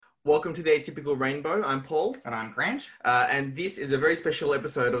Welcome to the Atypical Rainbow. I'm Paul. And I'm Grant. And this is a very special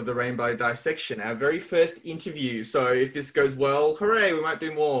episode of the Rainbow Dissection, our very first interview. So if this goes well, hooray, we might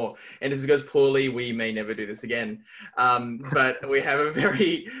do more. And if this goes poorly, we may never do this again. But we have a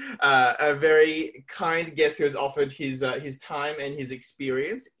very kind guest who has offered his time and his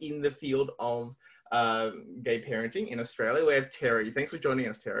experience in the field of gay parenting in Australia. We have Terry. Thanks for joining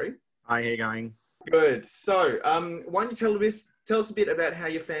us, Terry. Hi, how you going? Good. So why don't you tell us a bit about how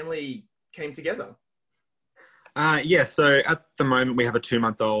your family came together? So at the moment we have a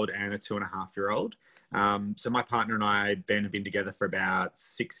 2-month-old and a 2.5-year-old. So my partner and I, Ben, have been together for about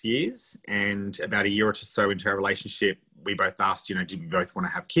 6 years, and about a year or so into our relationship, we both asked, do we both want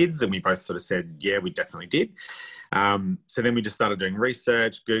to have kids? And we both sort of said, yeah, we definitely did. So then we just started doing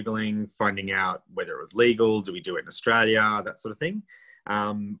research, Googling, finding out whether it was legal, do we do it in Australia, that sort of thing.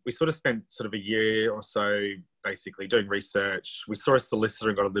 We sort of spent sort of a year or so basically doing research. We saw a solicitor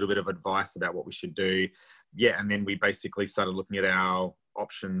and got a little bit of advice about what we should do. Yeah, and then we basically started looking at our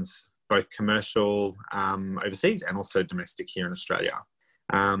options, both commercial overseas and also domestic here in Australia.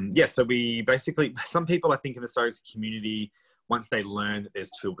 So we basically, some people I think in the surrogacy community, once they learn that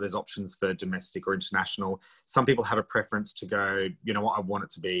there's options for domestic or international, some people have a preference to go, you know what, I want it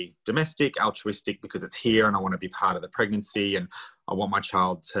to be domestic, altruistic because it's here and I want to be part of the pregnancy and I want my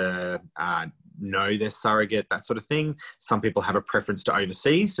child to know their surrogate, that sort of thing. Some people have a preference to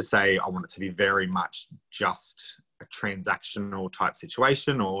overseas to say, I want it to be very much just a transactional type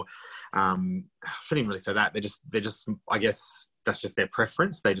situation, or I shouldn't even really say that. They're just, I guess that's just their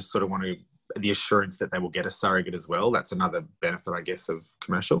preference. They just sort of want the assurance that they will get a surrogate as well. That's another benefit, I guess, of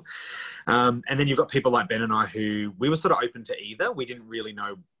commercial. And then you've got people like Ben and I who we were sort of open to either. We didn't really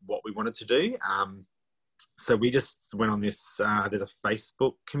know what we wanted to do. So we just went on this, there's a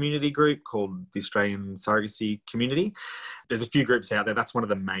Facebook community group called the Australian Surrogacy Community. There's a few groups out there. That's one of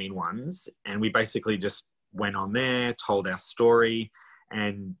the main ones. And we basically just went on there, told our story,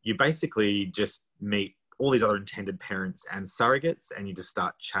 and you basically just meet all these other intended parents and surrogates, and you just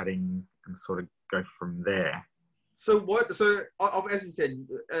start chatting and sort of go from there. So as you said,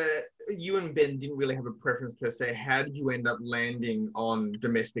 you and Ben didn't really have a preference per se. How did you end up landing on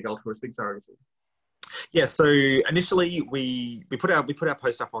domestic altruistic surrogacy? Yeah, so initially we put our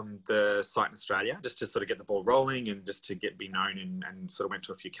post up on the site in Australia just to sort of get the ball rolling and just to be known, and sort of went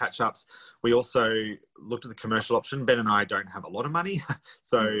to a few catch-ups. We also looked at the commercial option. Ben and I don't have a lot of money.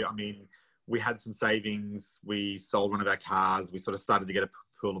 So, I mean, we had some savings. We sold one of our cars. We sort of started to get a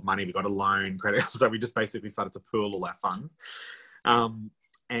pool of money. We got a loan, credit. So we just basically started to pool all our funds.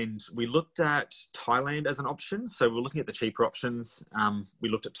 And we looked at Thailand as an option. So we're looking at the cheaper options. We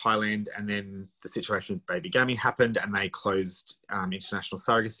looked at Thailand, and then the situation with baby gammy happened and they closed international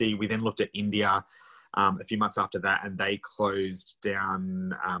surrogacy. We then looked at India a few months after that, and they closed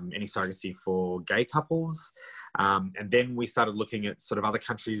down any surrogacy for gay couples. And then we started looking at sort of other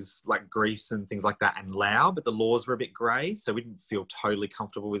countries like Greece and things like that, and Laos, but the laws were a bit grey, so we didn't feel totally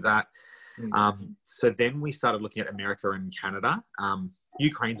comfortable with that. So then we started looking at America and Canada.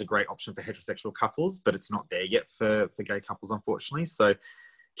 Ukraine's a great option for heterosexual couples, but it's not there yet for gay couples, unfortunately. So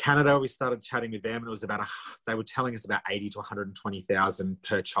Canada, we started chatting with them, and it was they were telling us about 80 to 120,000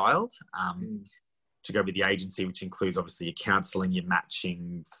 per child to go with the agency, which includes obviously your counselling, your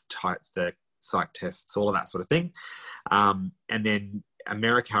matching types, the psych tests, all of that sort of thing. And then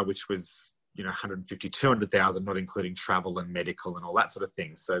America, which was 150, 200,000, not including travel and medical and all that sort of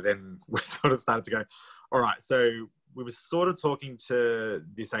thing. So then we sort of started to go, all right, so we were sort of talking to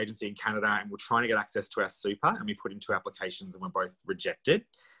this agency in Canada, and we're trying to get access to our super, and we put in 2 applications and we're both rejected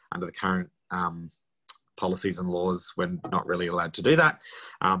under the current policies and laws. We're not really allowed to do that.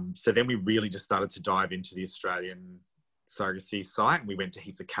 So then we really just started to dive into the Australian surrogacy site, and we went to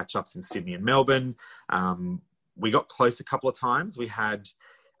heaps of catch-ups in Sydney and Melbourne. We got close a couple of times. We had,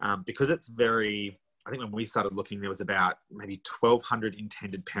 because it's I think when we started looking, there was about maybe 1,200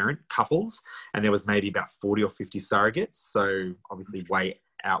 intended parent couples, and there was maybe about 40 or 50 surrogates. So obviously way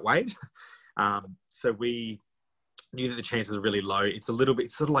outweighed. So we knew that the chances were really low. It's sort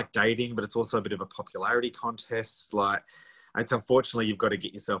of like dating, but it's also a bit of a popularity contest. Like, it's unfortunately, you've got to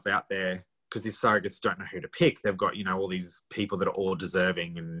get yourself out there, because these surrogates don't know who to pick. They've got, all these people that are all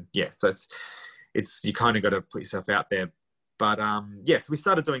deserving. And yeah, so it's you kind of got to put yourself out there. But so we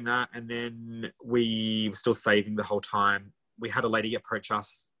started doing that, and then we were still saving the whole time. We had a lady approach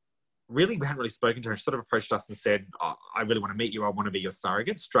us. Really, we hadn't really spoken to her. She sort of approached us and said, I really want to meet you. I want to be your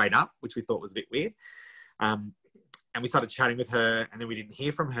surrogate, straight up, which we thought was a bit weird. And we started chatting with her, and then we didn't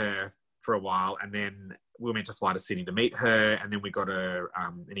hear from her for a while. And then we were meant to fly to Sydney to meet her, and then we got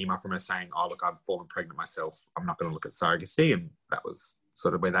an email from her saying, oh, look, I've fallen pregnant myself. I'm not going to look at surrogacy. And that was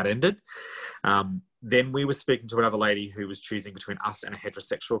sort of where that ended. Then we were speaking to another lady who was choosing between us and a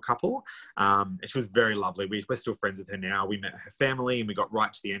heterosexual couple. And she was very lovely. We're still friends with her now. We met her family and we got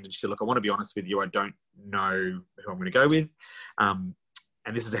right to the end. And she said, look, I want to be honest with you. I don't know who I'm going to go with.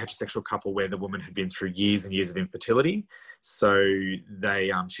 And this is a heterosexual couple where the woman had been through years and years of infertility. So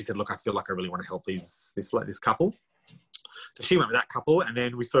she said, look, I feel like I really want to help this couple. So she went with that couple, and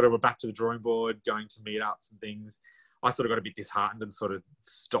then we sort of were back to the drawing board, going to meetups and things. I sort of got a bit disheartened and sort of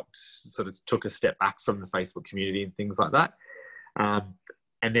took a step back from the Facebook community and things like that.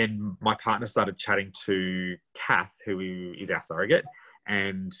 And then my partner started chatting to Kath, who is our surrogate,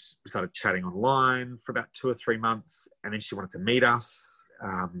 and we started chatting online for about 2 or 3 months. And then she wanted to meet us.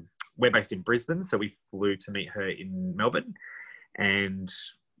 We're based in Brisbane, so we flew to meet her in Melbourne, and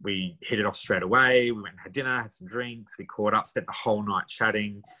we hit it off straight away. We went and had dinner, had some drinks, we caught up, spent the whole night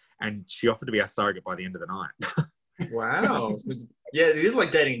chatting, and she offered to be our surrogate by the end of the night. Wow. Yeah, it is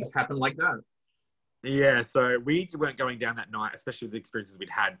like dating, just happened like that. Yeah, so we weren't going down that night, especially with the experiences we'd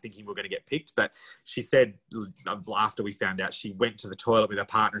had, thinking we were going to get picked. But she said, after we found out, she went to the toilet with her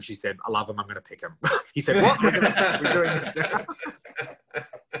partner and she said, I love him, I'm going to pick him. He said, what? We're doing this now.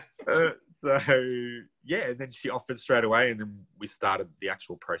 And then she offered straight away, and then we started the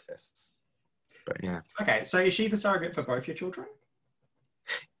actual process. But yeah. Okay, so is she the surrogate for both your children?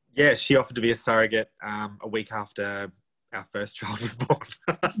 Yeah, she offered to be a surrogate a week after our first child was born.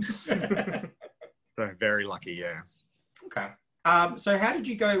 So very lucky, yeah. Okay. So how did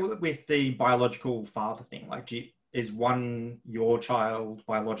you go with the biological father thing? Like, is one your child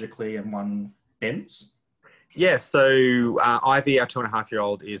biologically and one Ben's? Yeah, so Ivy, our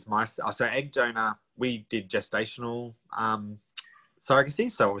 2.5-year-old, is so egg donor. We did gestational surrogacy,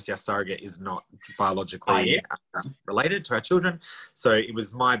 so obviously our surrogate is not biologically related to our children. So it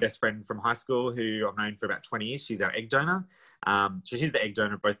was my best friend from high school, who I've known for about 20 years. She's our egg donor. So she's the egg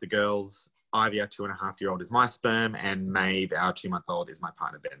donor of both the girls. Ivy, our 2.5-year-old, is my sperm, and Maeve, our 2-month-old, is my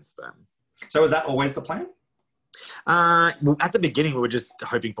partner Ben's sperm. So was that always the plan? Well, at the beginning, we were just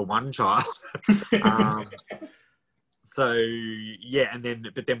hoping for one child. So yeah,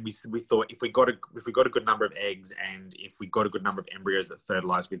 but then we thought if we got a good number of eggs, and if we got a good number of embryos that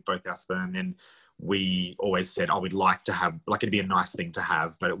fertilized with both our sperm, then we always said, oh, we'd like to have, like, it'd be a nice thing to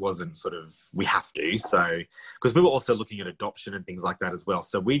have, but it wasn't sort of, we have to. So, because we were also looking at adoption and things like that as well.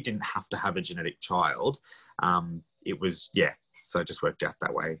 So we didn't have to have a genetic child. It was, so it just worked out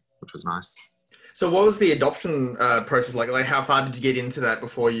that way, which was nice. So what was the adoption process like? Like, how far did you get into that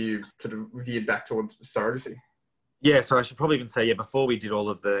before you sort of veered back towards surrogacy? Yeah, so I should probably even say, before we did all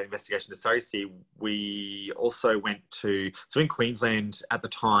of the investigation to surrogacy, we also went to, so in Queensland at the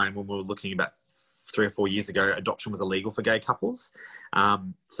time, when we were looking about 3 or 4 years ago, adoption was illegal for gay couples.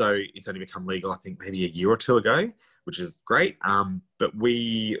 So it's only become legal, I think, maybe a year or 2 ago, which is great. But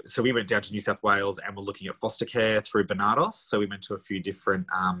we went down to New South Wales and we're looking at foster care through Barnardos. So we went to a few different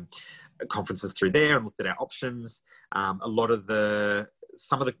conferences through there and looked at our options.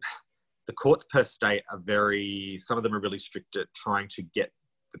 Some of the courts per state some of them are really strict at trying to get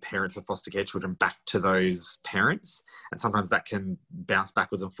the parents of foster care children back to those parents. And sometimes that can bounce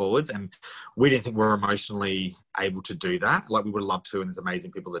backwards and forwards. And we didn't think we were emotionally able to do that. Like, we would love to, and there's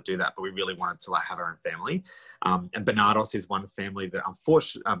amazing people that do that, but we really wanted to have our own family. And Barnardos is one family that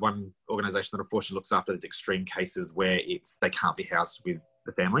one organisation that unfortunately looks after these extreme cases where they can't be housed with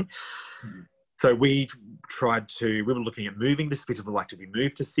the family. Mm-hmm. So we were looking at moving. This people like, do we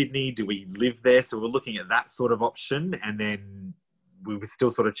move to Sydney? Do we live there? So we were looking at that sort of option. And then we were still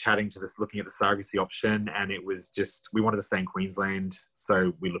sort of looking at the surrogacy option. And it was just, we wanted to stay in Queensland.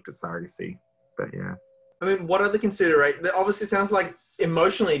 So we looked at surrogacy. But yeah. I mean, what are the considerations? Obviously, it sounds like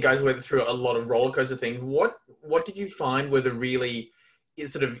emotionally you guys went through a lot of roller coaster things. What did you find were the really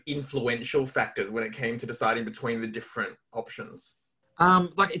sort of influential factors when it came to deciding between the different options?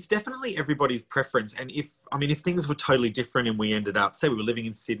 It's definitely everybody's preference. And if things were totally different and we ended up, say we were living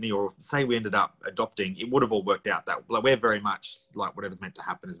in Sydney, or say we ended up adopting, it would have all worked out that, like, we're very much like, whatever's meant to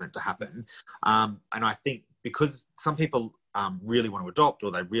happen is meant to happen. And I think because some people really want to adopt, or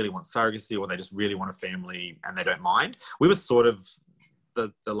they really want surrogacy, or they just really want a family and they don't mind. We were sort of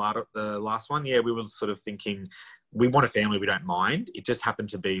the last one. Yeah, we were sort of thinking we want a family, we don't mind. It just happened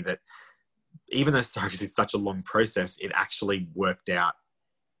to be that even though surrogacy is such a long process, it actually worked out,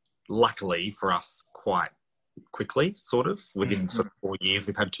 luckily for us, quite quickly, sort of. Within sort of 4 years,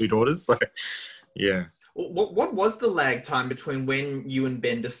 we've had 2 daughters. So, yeah. What was the lag time between when you and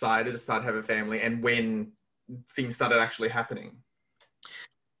Ben decided to start having a family and when things started actually happening?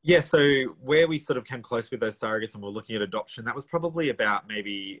 Yeah, so where we sort of came close with those surrogates and we're looking at adoption, that was probably about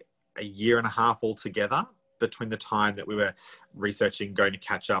maybe a year and a half altogether between the time that we were researching, going to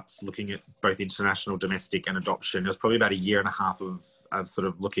catch-ups, looking at both international, domestic and adoption. It was probably about a year and a half of sort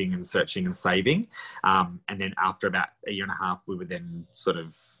of looking and searching and saving. And then after about a year and a half, we were then sort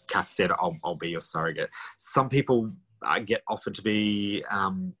of, Kath said, I'll be your surrogate. Some people get offered to be...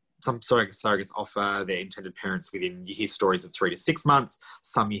 some surrogates offer their intended parents within, you hear stories of 3 to 6 months,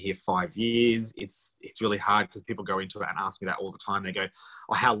 some you hear 5 years. It's really hard because people go into it and ask me that all the time. They go,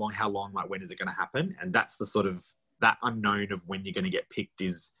 oh, how long, like when is it going to happen? And that's the sort of, that unknown of when you're going to get picked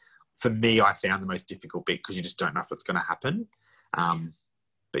is, for me, I found the most difficult bit because you just don't know if it's going to happen.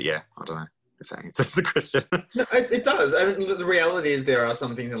 But yeah, I don't know if that answers the question. No, it does. I mean, the reality is there are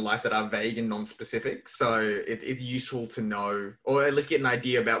some things in life that are vague and non-specific. So it's useful to know, or at least get an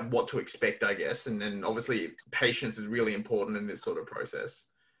idea about what to expect, I guess. And then obviously patience is really important in this sort of process.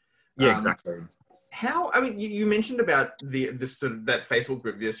 Yeah, exactly. You mentioned about this sort of that Facebook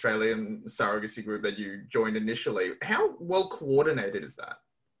group, the Australian surrogacy group that you joined initially. How well coordinated is that?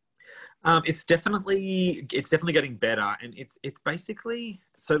 It's definitely getting better, and it's basically,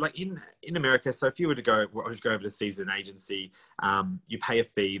 so like in America. So if you were to go overseas with an agency, you pay a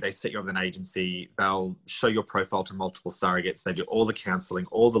fee, they set you up with an agency, they'll show your profile to multiple surrogates, they do all the counselling,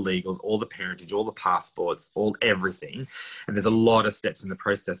 all the legals, all the parentage, all the passports, all everything, and there's a lot of steps in the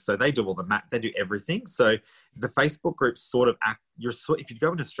process. So they do all they do everything. So the Facebook groups sort of if you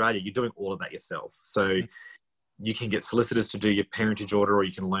go in Australia, you're doing all of that yourself. So you can get solicitors to do your parentage order, or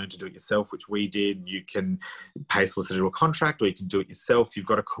you can learn to do it yourself, which we did. You can pay a solicitor to a contract, or you can do it yourself. You've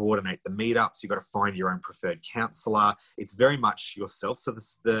got to coordinate the meetups. You've got to find your own preferred counsellor. It's very much yourself. So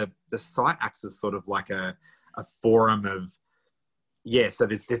the site acts as sort of like a forum of, so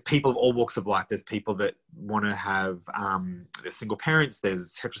there's people of all walks of life. There's people that want to have, there's single parents,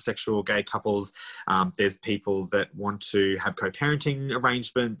 there's heterosexual gay couples, there's people that want to have co-parenting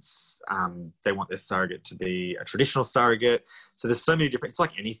arrangements, they want their surrogate to be a traditional surrogate. So there's so many different, it's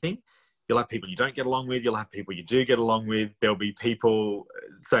like anything. You'll have people you don't get along with, you'll have people you do get along with, there'll be people,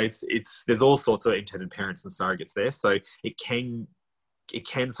 so there's all sorts of intended parents and surrogates there. So it can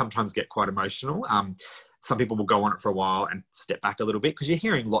sometimes get quite emotional. Some people will go on it for a while and step back a little bit because you're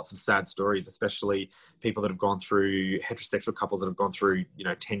hearing lots of sad stories, especially people that have gone through, heterosexual couples that have gone through,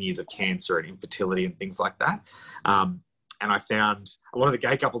 10 years of cancer and infertility and things like that. And I found a lot of the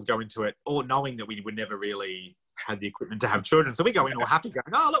gay couples go into it all knowing that we would never really had the equipment to have children. So we go in all happy going,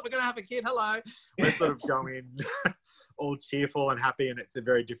 oh, look, we're going to have a kid. Hello. We're sort of going all cheerful and happy, and it's a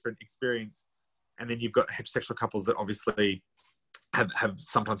very different experience. And then you've got heterosexual couples that obviously have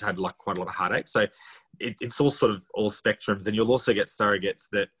sometimes had like quite a lot of heartache. So it's all sort of all spectrums. And you'll also get surrogates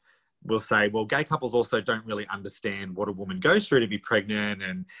that will say, well, gay couples also don't really understand what a woman goes through to be pregnant,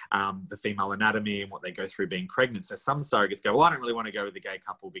 and the female anatomy and what they go through being pregnant. So some surrogates go, well, I don't really want to go with the gay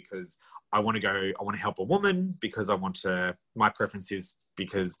couple because I want to help a woman, because my preference is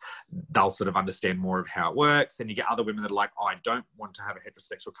because they'll sort of understand more of how it works. And you get other women that are like, oh, I don't want to have a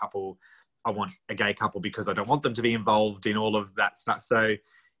heterosexual couple, I want a gay couple because I don't want them to be involved in all of that stuff. So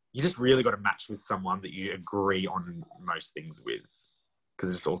you just really got to match with someone that you agree on most things with, because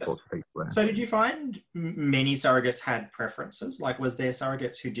there's just all sorts of people there. So did you find many surrogates had preferences? Like, was there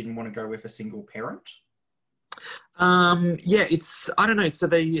surrogates who didn't want to go with a single parent? I don't know. So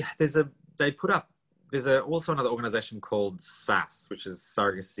there's also another organisation called SAS, which is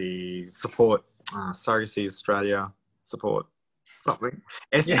Surrogacy Support, Surrogacy Australia Support. Something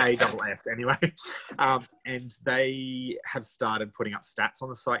SASS anyway, and they have started putting up stats on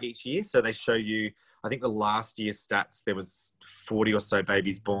the site each year. So they show you, I think the last year's stats, there was 40 or so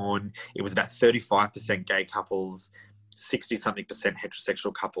babies born. It was about 35% gay couples, 60-something percent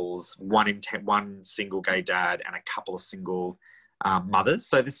heterosexual couples, 1 in 10, one single gay dad, and a couple of single mothers.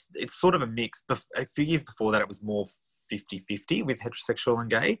 So it's sort of a mix. A few years before that, it was more 50-50 with heterosexual and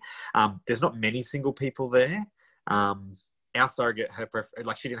gay. There's not many single people there. Our surrogate,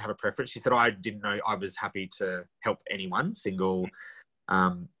 she didn't have a preference. She said, I didn't know, I was happy to help anyone single.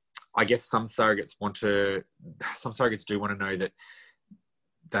 I guess some surrogates do want to know that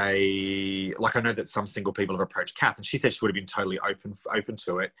I know that some single people have approached Kath, and she said she would have been totally open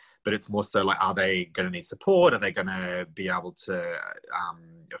to it, but it's more so like, are they going to need support? Are they going to be able to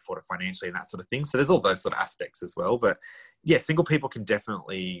afford it financially and that sort of thing? So there's all those sort of aspects as well. But yeah, single people can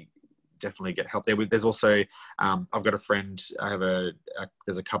definitely get help there. There's also, I've got a friend,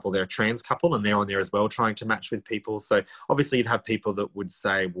 there's a couple, they're a trans couple, and they're on there as well trying to match with people. So obviously you'd have people that would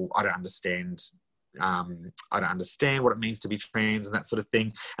say, well, I don't understand I don't understand what it means to be trans and that sort of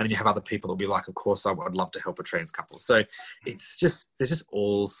thing. And then you have other people that'll be like, of course, I would love to help a trans couple. So it's just, there's just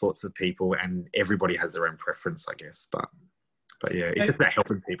all sorts of people, and everybody has their own preference, I guess. But yeah, it's just about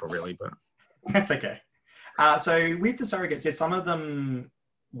helping people, really. But that's okay. So with the surrogates, yeah, some of them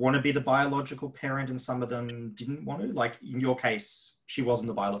want to be the biological parent and some of them didn't want to. Like in your case, she wasn't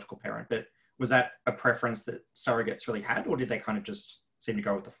the biological parent, but was that a preference that surrogates really had, or did they kind of just seem to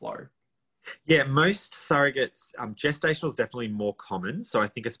go with the flow? Yeah, most surrogates, gestational is definitely more common. So I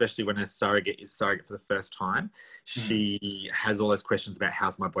think especially when a surrogate is surrogate for the first time, she has all those questions about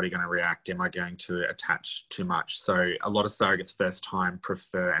how's my body going to react? Am I going to attach too much? So a lot of surrogates first time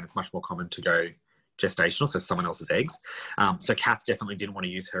prefer, and it's much more common to go gestational, so someone else's eggs. So Kath definitely didn't want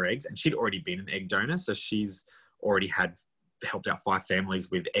to use her eggs, and she'd already been an egg donor. So she's already helped out 5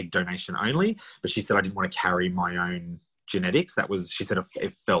 families with egg donation only. But she said, I didn't want to carry my own genetics. She said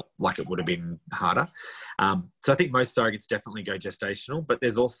it felt like it would have been harder. So I think most surrogates definitely go gestational, but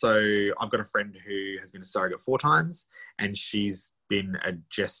there's also, I've got a friend who has been a surrogate 4 times, and she's been a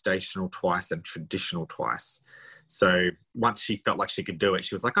gestational twice and traditional twice. So once she felt like she could do it,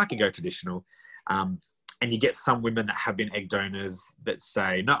 she was like, I can go traditional. And you get some women that have been egg donors that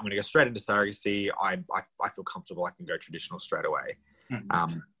say, no, I'm going to go straight into surrogacy. I feel comfortable. I can go traditional straight away.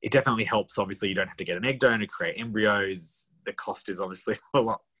 It definitely helps. Obviously, you don't have to get an egg donor, create embryos. The cost is obviously a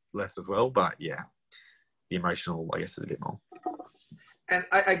lot less as well. But yeah, the emotional, I guess, is a bit more. And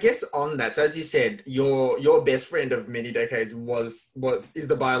I guess on that, so as you said, your best friend of many decades is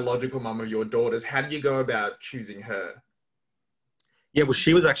the biological mum of your daughters. How did you go about choosing her? Yeah, well,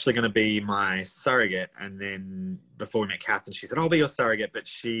 she was actually going to be my surrogate. And then before we met Kath, and she said, I'll be your surrogate. But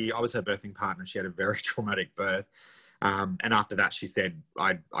I was her birthing partner, and she had a very traumatic birth. And after that, she said,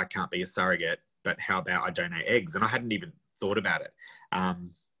 I can't be a surrogate, but how about I donate eggs? And I hadn't even thought about it.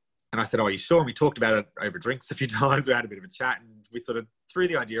 And I said, are you sure? And we talked about it over drinks a few times. We had a bit of a chat, and we sort of threw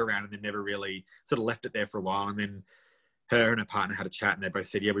the idea around and then never really sort of left it there for a while. And then her and her partner had a chat, and they both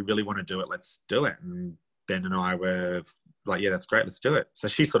said, yeah, we really want to do it. Let's do it. And Ben and I were like, yeah, that's great. Let's do it. So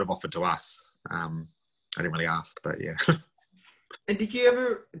she sort of offered to us. I didn't really ask, but yeah. And did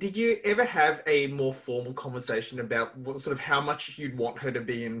you ever have a more formal conversation about sort of how much you'd want her to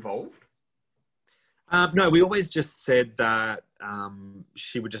be involved? No, we always just said that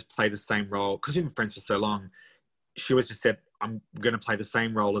she would just play the same role. Because we've been friends for so long, she always just said, I'm going to play the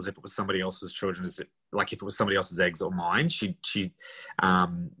same role as if it was somebody else's children, like if it was somebody else's eggs or mine. She said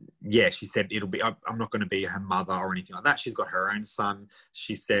I'm not going to be her mother or anything like that. She's got her own son.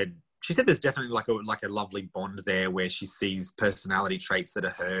 She said there's definitely like a lovely bond there where she sees personality traits that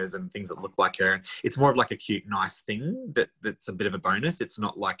are hers and things that look like her. And it's more of like a cute, nice thing that's a bit of a bonus. It's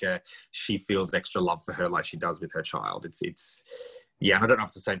not like she feels extra love for her like she does with her child. It's and I don't know if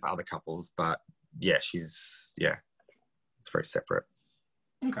it's the same for other couples, but yeah, it's very separate.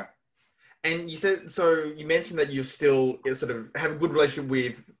 Okay. And you mentioned that you still sort of have a good relationship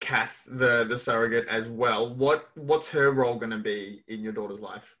with Kath, the surrogate as well. What's her role going to be in your daughter's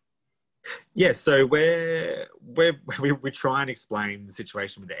life? Yeah, so we try and explain the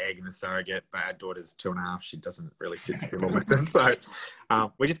situation with the egg and the surrogate, but our daughter's 2.5. She doesn't really sit still or listen. So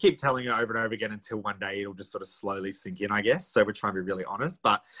we just keep telling her over and over again until one day it'll just sort of slowly sink in, I guess. So we're trying to be really honest.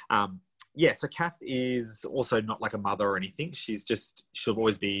 But so Kath is also not like a mother or anything. She'll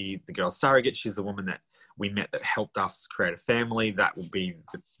always be the girl's surrogate. She's the woman that we met that helped us create a family. That will be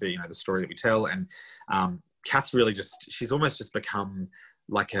the story that we tell. And Kath's really she's almost just become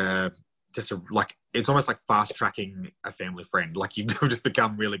like it's almost like fast tracking a family friend. Like you've just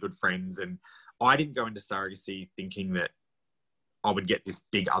become really good friends. And I didn't go into surrogacy thinking that I would get this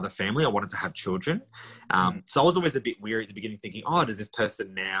big other family. I wanted to have children. So I was always a bit weary at the beginning thinking, does this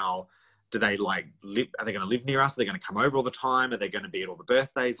person now, do they live? Are they going to live near us? Are they going to come over all the time? Are they going to be at all the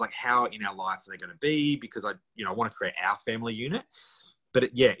birthdays? Like how in our life are they going to be? Because I want to create our family unit. But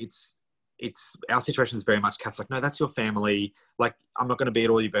it's our situation is very much Kath's like, no, that's your family. Like, I'm not going to be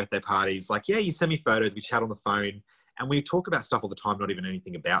at all your birthday parties. Like, yeah, you send me photos, we chat on the phone, and we talk about stuff all the time, not even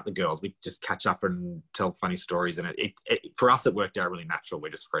anything about the girls. We just catch up and tell funny stories. And it for us, it worked out really natural.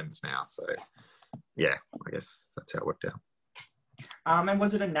 We're just friends now. So, yeah, I guess that's how it worked out. And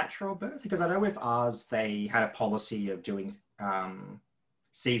was it a natural birth? Because I know with ours, they had a policy of doing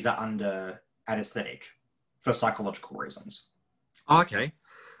Caesar under anesthetic for psychological reasons. Oh, okay.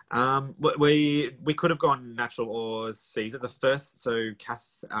 We could have gone natural or Caesar.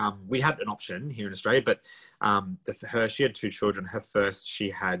 Kath, we had an option here in Australia, but she had 2 children. Her first, she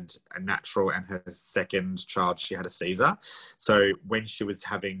had a natural, and her second child, she had a Caesar. So when she was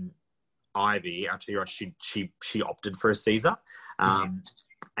having Ivy, our 2-year-old, she opted for a Caesar.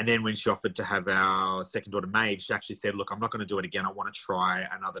 And then when she offered to have our second daughter, Maeve, she actually said, look, I'm not going to do it again. I want to try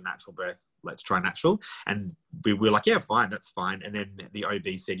another natural birth. Let's try natural. And we were like, yeah, fine, that's fine. And then the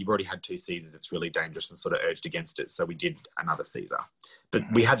OB said, you've already had 2 Caesars. It's really dangerous, and sort of urged against it. So we did another Caesar. But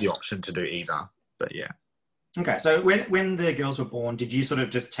we had the option to do either. But yeah. Okay. So when the girls were born, did you sort of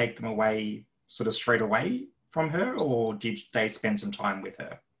just take them away sort of straight away from her, or did they spend some time with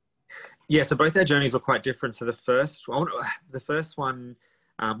her? Yeah, so both our journeys were quite different. So the first one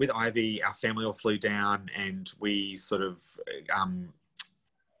with Ivy, our family all flew down, and we sort of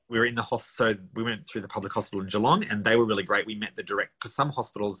we were in the hospital. So we went through the public hospital in Geelong, and they were really great. We met the direct, because some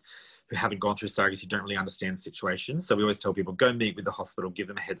hospitals who haven't gone through surrogacy don't really understand the situation. So we always tell people, go meet with the hospital, give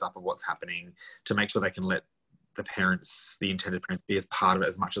them a heads up of what's happening, to make sure they can let the parents, the intended parents, be as part of it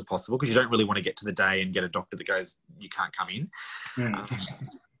as much as possible, because you don't really want to get to the day and get a doctor that goes, you can't come in.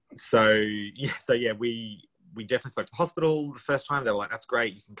 So we definitely spoke to the hospital the first time. They were like, that's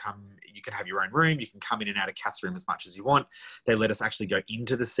great. You can come, you can have your own room. You can come in and out of Kath's room as much as you want. They let us actually go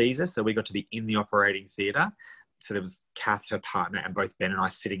into the Caesar. So we got to be in the operating theatre. So there was Kath, her partner, and both Ben and I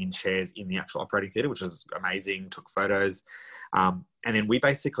sitting in chairs in the actual operating theatre, which was amazing. Took photos. And then we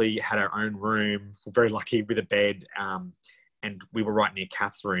basically had our own room, very lucky, with a bed. And we were right near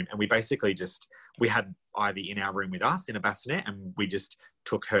Kath's room. And we basically we had Ivy in our room with us in a bassinet, and we just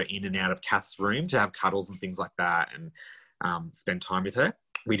took her in and out of Kath's room to have cuddles and things like that, and spend time with her.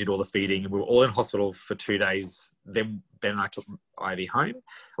 We did all the feeding, and we were all in hospital for 2 days. Then Ben and I took Ivy home,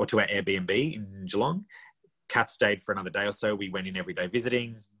 or to our Airbnb in Geelong. Kath stayed for another day or so. We went in every day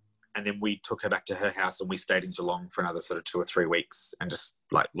visiting, and then we took her back to her house, and we stayed in Geelong for another sort of 2 or 3 weeks and just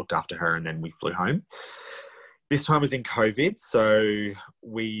like looked after her, and then we flew home. This time was in COVID, so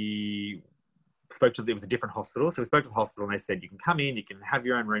we it was a different hospital. So we spoke to the hospital, and they said, you can come in, you can have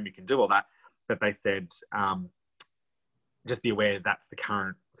your own room, you can do all that. But they said, just be aware that's the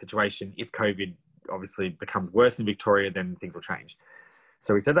current situation. If COVID obviously becomes worse in Victoria, then things will change.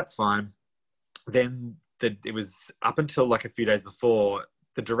 So we said, that's fine. Then it was up until like a few days before,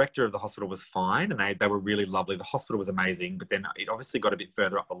 the director of the hospital was fine, and they were really lovely. The hospital was amazing, but then it obviously got a bit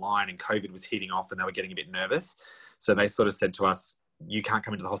further up the line, and COVID was hitting off, and they were getting a bit nervous. So they sort of said to us, you can't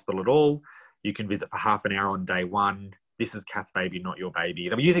come into the hospital at all. You can visit for half an hour on day 1. This is Kath's baby, not your baby.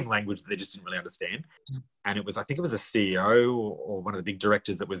 They were using language that they just didn't really understand. And I think it was the CEO or one of the big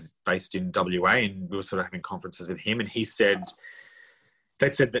directors that was based in WA, and we were sort of having conferences with him, and they'd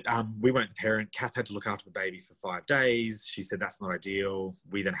said that we weren't the parent. Kath had to look after the baby for 5 days. She said that's not ideal.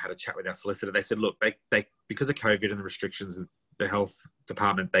 We then had a chat with our solicitor. They said, look, they because of COVID and the restrictions with the health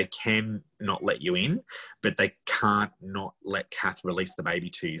department, they can not let you in, but they can't not let Kath release the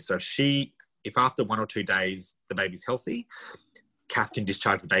baby to you. So if after 1 or 2 days the baby's healthy, Kath can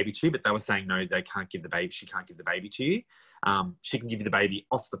discharge the baby to you, but they were saying, no, they can't give the baby. She can't give the baby to you. She can give you the baby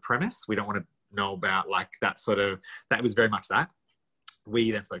off the premise. We don't want to know about like that that was very much that. We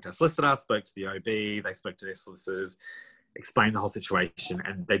then spoke to our solicitor, spoke to the OB, they spoke to their solicitors, explained the whole situation,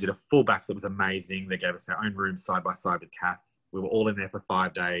 and they did a full back that was amazing. They gave us our own room side by side with Kath. We were all in there for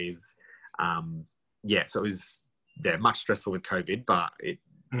 5 days. So it was much stressful with COVID, but it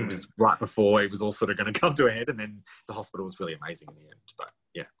was right before it was all sort of going to come to a head, and then the hospital was really amazing in the end. But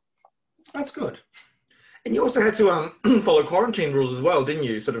yeah. That's good. And you also had to follow quarantine rules as well, didn't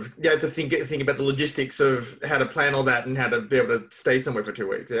you? Sort of, you had to think about the logistics of how to plan all that and how to be able to stay somewhere for 2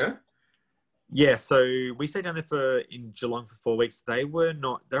 weeks, yeah? Yeah, so we stayed down there in Geelong for 4 weeks. They're in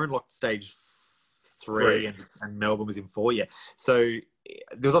locked stage 3 and Melbourne was in 4, yeah. So there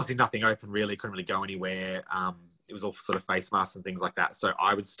was obviously nothing open really, couldn't really go anywhere. It was all sort of face masks and things like that. So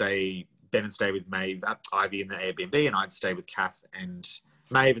Ben would stay with Maeve, Ivy in the Airbnb, and I'd stay with Kath and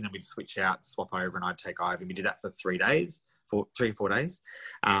Maeve, and then we'd switch out, swap over, and I'd take Ivy. We did that for 3 days, 3 or 4 days.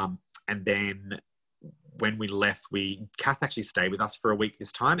 And then when we left, Kath actually stayed with us for a week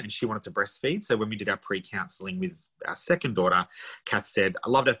this time, and she wanted to breastfeed. So when we did our pre-counselling with our second daughter, Kath said, I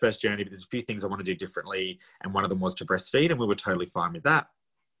loved our first journey, but there's a few things I want to do differently. And one of them was to breastfeed, and we were totally fine with that.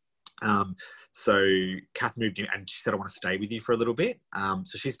 So Kath moved in, and she said, I want to stay with you for a little bit.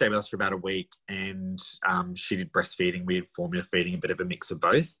 So she stayed with us for about a week, and she did breastfeeding. We had formula feeding, a bit of a mix of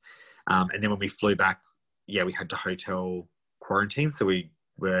both. And then when we flew back, we had to hotel quarantine. So we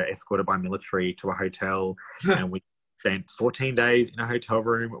were escorted by military to a hotel, and we spent 14 days in a hotel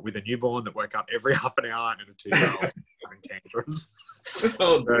room with a newborn that woke up every half an hour and a 2-year-old having tantrums.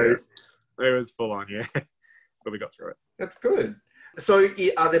 Oh, so it was full on, yeah. But we got through it. That's good. So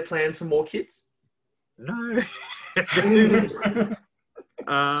are there plans for more kids? No.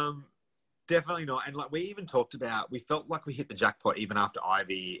 Definitely not. And like we even talked about, we felt like we hit the jackpot even after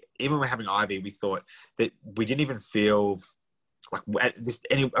Ivy. Even when we're having Ivy, we thought that we didn't even feel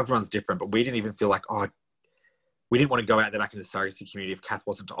everyone's different, but we didn't even feel like, we didn't want to go out there back into the surrogacy community if Kath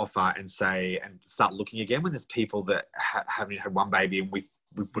wasn't to offer and start looking again when there's people that haven't had one baby, and we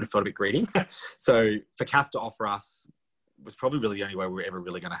would have felt a bit greedy. So for Kath to offer us was probably really the only way we were ever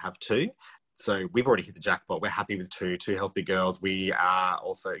really going to have two. So we've already hit the jackpot. We're happy with two healthy girls. We are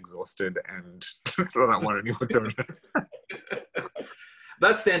also exhausted and I don't want any more children.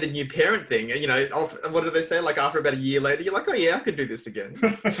 That's standard new parent thing. You know, what do they say? Like after about a year later, you're like, oh yeah, I could do this again.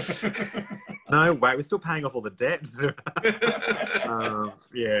 No, wait, we're still paying off all the debt.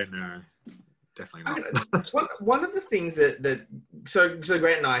 Yeah, no, definitely not. One of the things so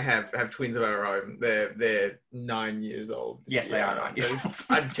Grant and I have twins of our own. They're 9 years old. Yes, they are 9 years old.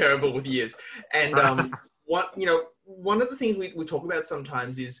 I'm terrible with years. And one of the things we talk about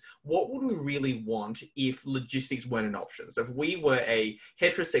sometimes is what would we really want if logistics weren't an option? So if we were a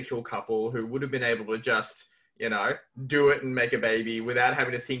heterosexual couple who would have been able to just, do it and make a baby without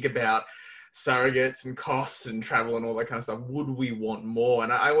having to think about surrogates and costs and travel and all that kind of stuff, would we want more?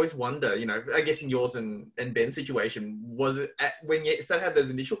 And I always wonder, I guess in yours and Ben's situation, was it when you started to have those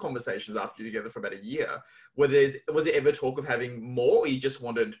initial conversations after you're together for about a year, was there ever talk of having more, or you just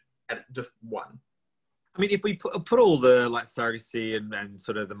wanted just one? I mean, if we put all the like surrogacy and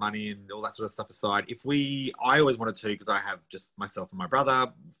sort of the money and all that sort of stuff aside, I always wanted two because I have just myself and my brother,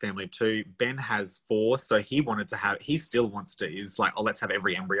 family of two. Ben has 4, so he still wants to, is like, oh, let's have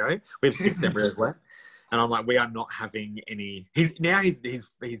every embryo. We have 6 embryos left. And I'm like, we are not having any. He's in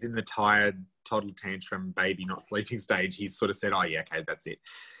the tired, toddler tantrum, baby not sleeping stage. He's sort of said, oh yeah, okay, that's it.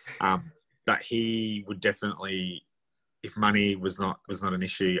 But he would definitely, if money was not an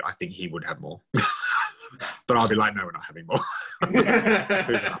issue, I think he would have more. But I'll be like, no, we're not having more. I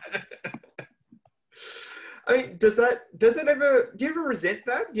mean, do you ever resent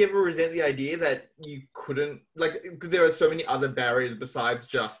that? Do you ever resent the idea that you couldn't, because there are so many other barriers besides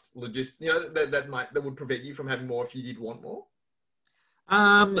just logistics, that would prevent you from having more if you did want more?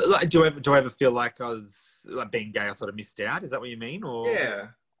 Do I ever feel like I was, like, being gay, I sort of missed out? Is that what you mean? Or yeah,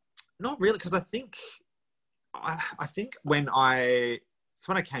 not really, because I think when I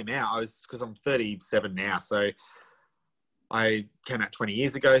came out, because I'm 37 now, so I came out 20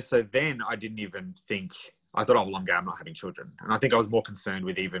 years ago. So then I didn't even think, I thought, oh, well, I'm gay, I'm not having children. And I think I was more concerned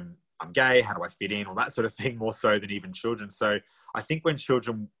with even, I'm gay, how do I fit in, all that sort of thing, more so than even children. So I think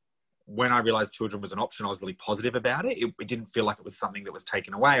when I realized children was an option, I was really positive about it. It didn't feel like it was something that was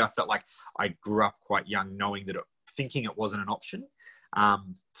taken away. I felt like I grew up quite young knowing that, thinking it wasn't an option.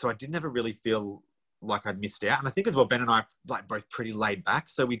 So I didn't ever really feel like I'd missed out. And I think as well, Ben and I like both pretty laid back.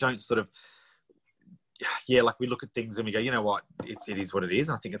 So we don't sort of, like we look at things and we go, you know what, it is what it is.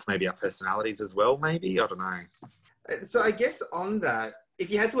 And I think it's maybe our personalities as well, maybe. I don't know. So I guess on that,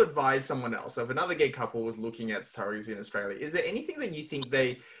 if you had to advise someone else, so if another gay couple was looking at surrogacy in Australia, is there anything that you think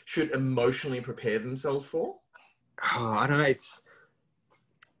they should emotionally prepare themselves for? Oh, I don't know.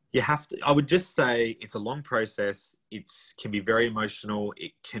 I would just say it's a long process. It can be very emotional.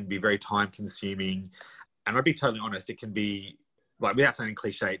 It can be very time consuming. And I'd be totally honest, it can be, like, without sounding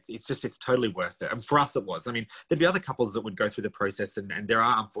cliche, it's totally worth it. And for us, it was. I mean, there'd be other couples that would go through the process, and there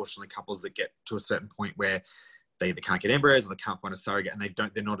are unfortunately couples that get to a certain point where they either can't get embryos or they can't find a surrogate, and they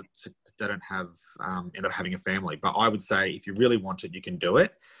don't have, end up having a family. But I would say if you really want it, you can do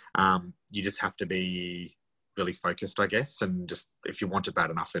it. You just have to be really focused, I guess, and just, if you want it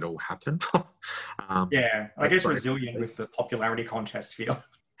bad enough, it'll happen. I guess resilient with the popularity contest feel.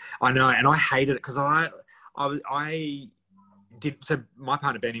 I know, and I hated it because I did. So my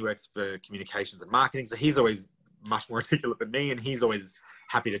partner Benny works for communications and marketing, so he's always much more articulate than me, and he's always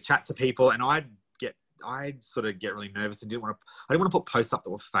happy to chat to people. And I'd sort of get really nervous and I didn't want to put posts up that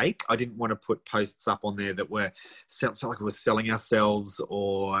were fake. I didn't want to put posts up on there that felt like we were selling ourselves,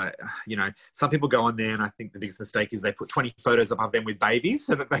 or, some people go on there and I think the biggest mistake is they put 20 photos up of them with babies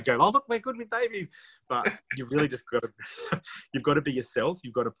so that they go, oh, look, we're good with babies. But you've really just you've got to be yourself.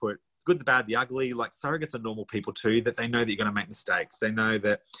 You've got to put good, the bad, the ugly. Like, surrogates are normal people too, that they know that you're going to make mistakes. They know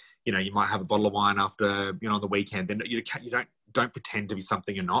that, you might have a bottle of wine after, on the weekend. Then you don't pretend to be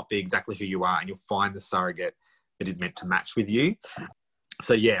something you're not. Be exactly who you are, and you'll find the surrogate that is meant to match with you.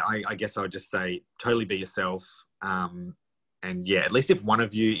 So yeah, I guess I would just say totally be yourself. And yeah, at least if one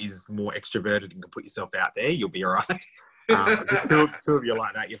of you is more extroverted and can put yourself out there, you'll be all right. If two of you are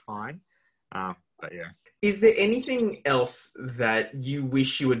like that, you're fine. But yeah. Is there anything else that you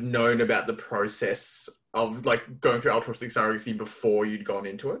wish you had known about the process of, like, going through altruistic surrogacy before you'd gone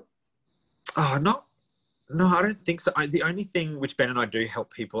into it? Oh, No, I don't think so. The only thing which Ben and I do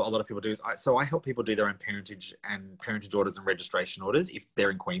help people, a lot of people do, is I help people do their own parentage orders and registration orders if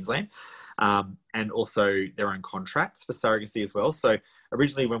they're in Queensland, and also their own contracts for surrogacy as well. So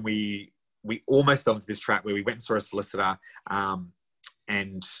originally when we almost fell into this trap where we went and saw a solicitor,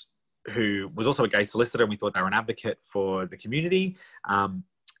 and who was also a gay solicitor, and we thought they were an advocate for the community,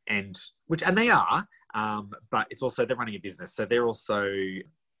 and they are, but it's also, they're running a business, so they're also,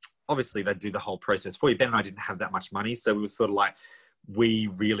 obviously they do the whole process for you. Ben and I didn't have that much money, so we were sort of like, we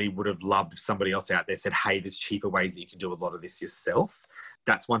really would have loved if somebody else out there said, hey, there's cheaper ways that you can do a lot of this yourself.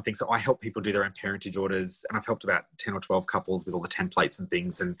 That's one thing. So I help people do their own parentage orders, and I've helped about 10 or 12 couples with all the templates and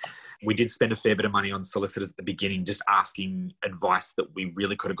things. And we did spend a fair bit of money on solicitors at the beginning, just asking advice that we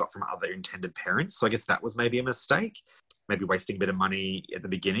really could have got from other intended parents. So I guess that was maybe a mistake, maybe wasting a bit of money at the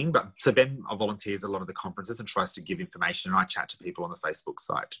beginning. But so Ben volunteers a lot of the conferences and tries to give information, and I chat to people on the Facebook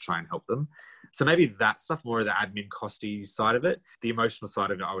site to try and help them. So maybe that stuff, more of the admin costy side of it. The emotional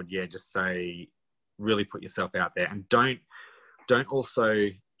side of it, I would, just say, really put yourself out there, and don't also,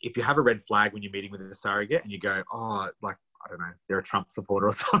 if you have a red flag when you're meeting with a surrogate and you go, oh, like, I don't know, they're a Trump supporter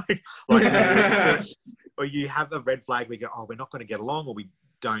or something, like, or you have a red flag where you go, oh, we're not going to get along, or we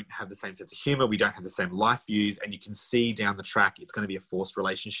don't have the same sense of humor, we don't have the same life views, and you can see down the track it's going to be a forced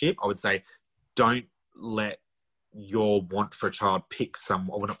relationship. I would say, don't let your want for a child pick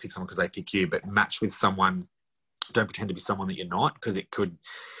someone, or not pick someone because they pick you, but match with someone. Don't pretend to be someone that you're not, because it could,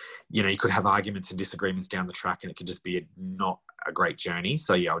 you could have arguments and disagreements down the track, and it could just be not a great journey.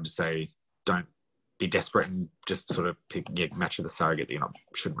 So I would just say, don't be desperate and just sort of match with a surrogate that you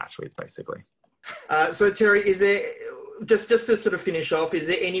shouldn't match with, basically. So Terry, is there, just to sort of finish off, is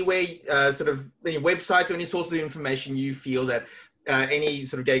there any way, sort of any websites or any sources of information you feel that any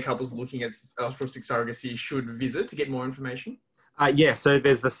sort of gay couples looking at altruistic surrogacy should visit to get more information? So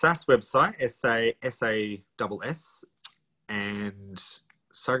there's the SAS website, SASS, and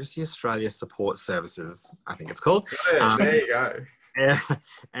Surrogacy Australia Support Services, I think it's called. Good, there you go.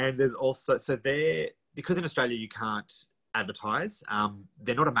 And there's also, so because in Australia you can't advertise,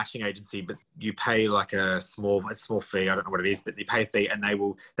 they're not a matching agency, but you pay like a small fee, I don't know what it is, but you pay a fee, and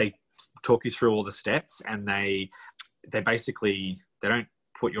they talk you through all the steps, and they basically, they don't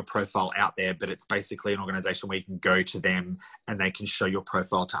put your profile out there, but it's basically an organisation where you can go to them and they can show your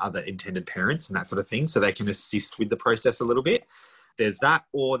profile to other intended parents and that sort of thing, so they can assist with the process a little bit. There's that,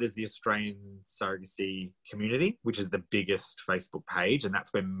 or there's the Australian Surrogacy Community, which is the biggest Facebook page, and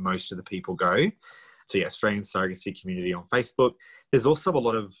that's where most of the people go. So Australian Surrogacy Community on Facebook. There's also a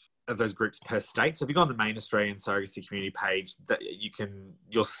lot of those groups per state. So if you go on the main Australian Surrogacy Community page, that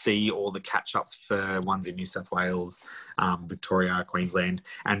you'll see all the catch-ups for ones in New South Wales, Victoria, Queensland,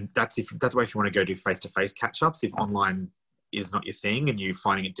 and that's the way if you want to go do face-to-face catch-ups. If online is not your thing and you're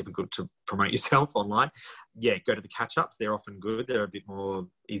finding it difficult to promote yourself online, go to the catch-ups. They're often good. They're a bit more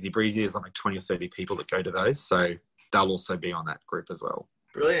easy breezy. There's like 20 or 30 people that go to those, so they'll also be on that group as well.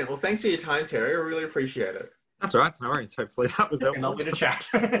 Brilliant. Well, thanks for your time, Terry. I really appreciate it. That's all right. It's no worries. Hopefully that was helpful. I'll get a chat.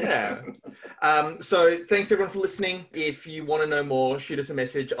 Yeah. So thanks everyone for listening. If you want to know more, shoot us a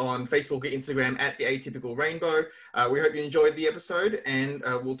message on Facebook or Instagram at The Atypical Rainbow. We hope you enjoyed the episode, and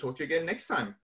we'll talk to you again next time.